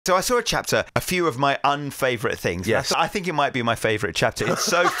So I saw a chapter, a few of my unfavourite things. Yes. I think it might be my favourite chapter. It's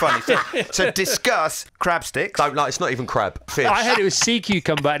so funny. So discuss crab sticks. Don't like. It's not even crab. Fish. I heard it was sea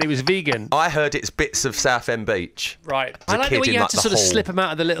cucumber and it was vegan. I heard it's bits of Southend Beach. Right. As a I like the kid way in, you had like, to the sort of hall. slip them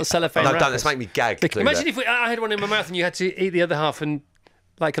out of the little cellophane No, wrappers. don't. Let's make me gag. Like, do imagine that. if I had one in my mouth and you had to eat the other half and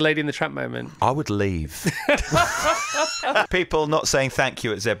like a Lady in the Tramp moment. I would leave. People not saying thank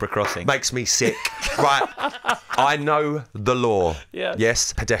you at zebra crossing. Makes me sick. Right. I know the law. Yeah.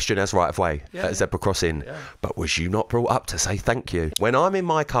 Yes, pedestrian has right of way at a zebra crossing. Yeah. But was you not brought up to say thank you? When I'm in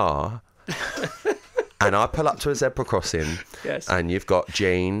my car and I pull up to a zebra crossing Yes. and you've got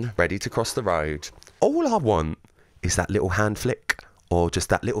Jean ready to cross the road, all I want is that little hand flick or just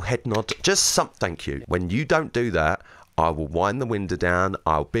that little head nod. Just some thank you. When you don't do that, I will wind the window down,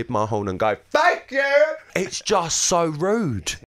 I'll bid my horn and go, thank you! It's just so rude.